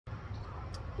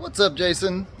What's up,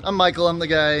 Jason? I'm Michael. I'm the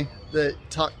guy that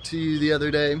talked to you the other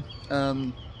day.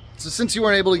 So since you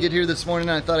weren't able to get here this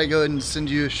morning, I thought I'd go ahead and send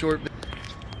you a short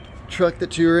truck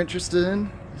that you were interested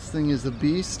in. This thing is a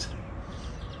beast.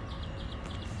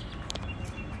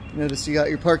 Notice you got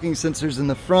your parking sensors in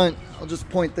the front. I'll just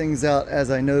point things out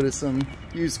as I notice them.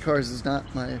 Used cars is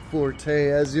not my forte,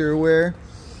 as you're aware.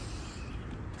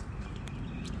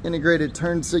 Integrated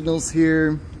turn signals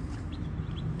here.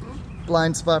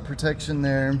 Blind spot protection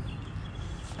there.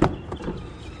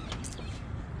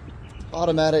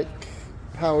 Automatic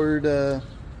powered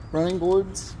running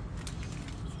boards.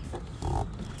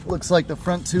 Looks like the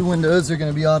front two windows are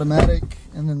going to be automatic,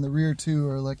 and then the rear two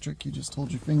are electric. You just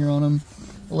hold your finger on them.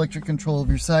 Electric control of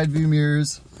your side view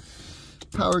mirrors.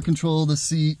 Power control of the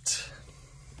seat.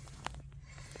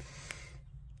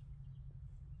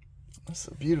 That's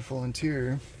a beautiful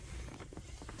interior.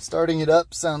 Starting it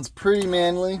up sounds pretty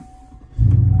manly.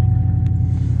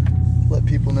 Let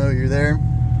people know you're there.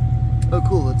 Oh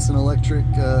cool, it's an electric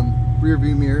rear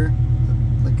view mirror,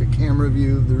 like a camera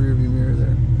view of the rear view mirror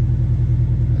there.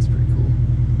 That's pretty cool.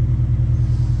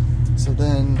 So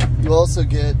then you also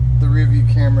get the rear view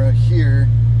camera here,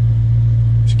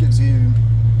 which gives you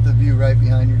the view right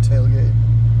behind your tailgate.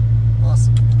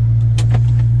 Awesome.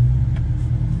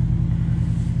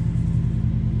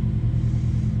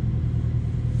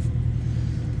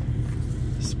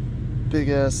 This big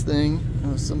ass thing.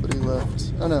 Oh, somebody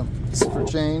left. Oh no, this is for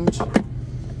change.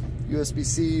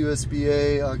 USB-C,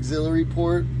 USB-A auxiliary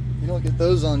port. You don't get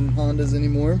those on Hondas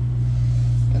anymore.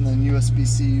 And then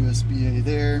USB-C, USB-A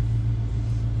there.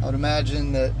 I would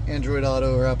imagine that Android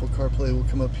Auto or Apple CarPlay will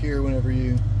come up here whenever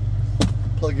you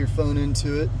plug your phone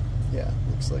into it. Yeah,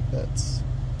 looks like that's...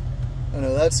 Oh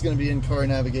no, that's going to be in-car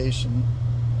navigation.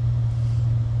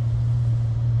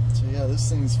 So yeah, this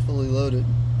thing's fully loaded.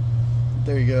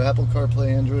 There you go, Apple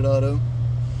CarPlay, Android Auto.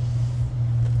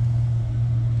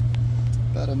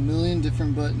 About a million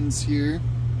different buttons here.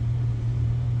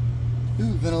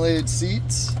 Ooh, ventilated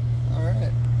seats.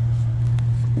 Alright.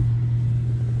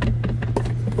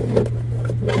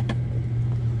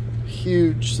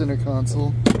 Huge center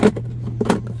console.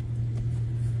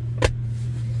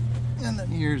 And then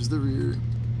here's the rear.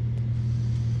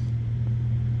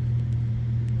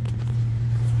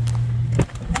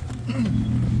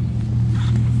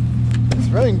 These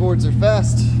running boards are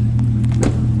fast.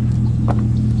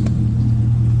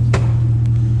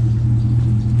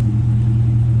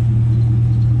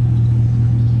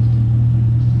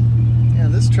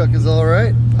 This truck is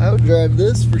alright. I would drive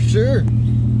this for sure.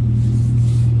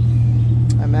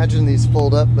 I imagine these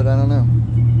fold up, but I don't know.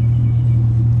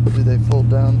 Do they fold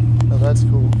down? Oh, that's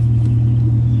cool.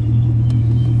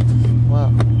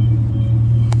 Wow.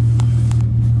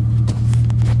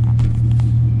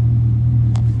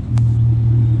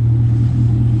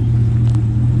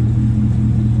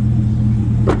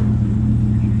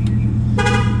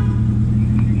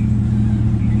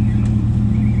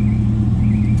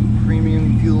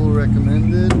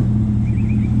 Recommended.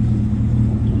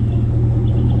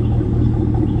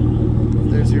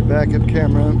 There's your backup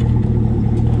camera.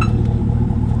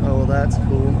 Oh, well, that's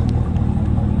cool.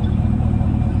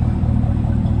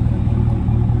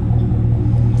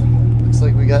 Looks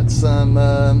like we got some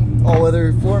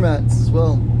all-weather floor mats as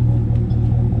well.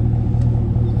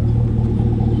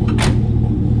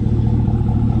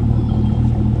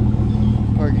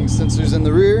 Parking sensors in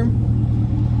the rear.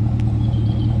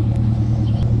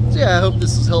 Yeah, I hope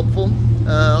this is helpful.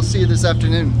 I'll see you this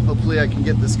afternoon. Hopefully I can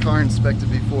get this car inspected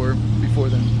before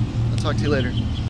then. I'll talk to you later.